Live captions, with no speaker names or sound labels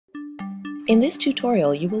In this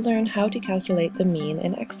tutorial, you will learn how to calculate the mean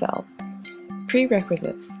in Excel.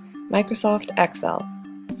 Prerequisites: Microsoft Excel.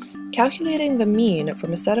 Calculating the mean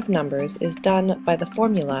from a set of numbers is done by the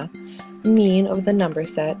formula mean of the number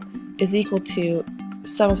set is equal to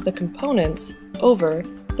sum of the components over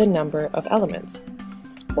the number of elements.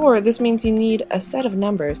 Or this means you need a set of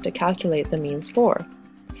numbers to calculate the means for.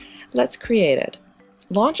 Let's create it.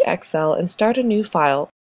 Launch Excel and start a new file.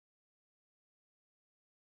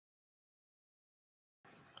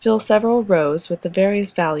 Fill several rows with the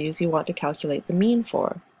various values you want to calculate the mean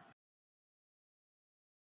for.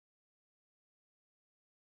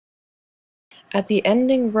 At the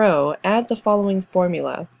ending row, add the following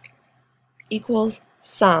formula: equals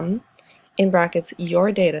sum, in brackets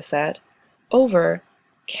your dataset, over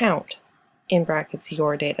count, in brackets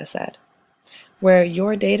your dataset, where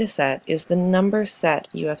your dataset is the number set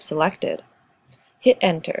you have selected. Hit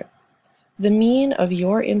enter. The mean of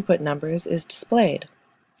your input numbers is displayed.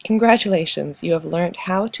 Congratulations, you have learned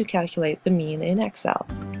how to calculate the mean in Excel.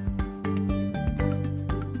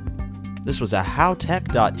 This was a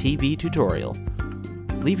Howtech.tv tutorial.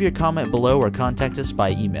 Leave your comment below or contact us by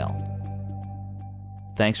email.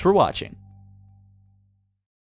 Thanks for watching.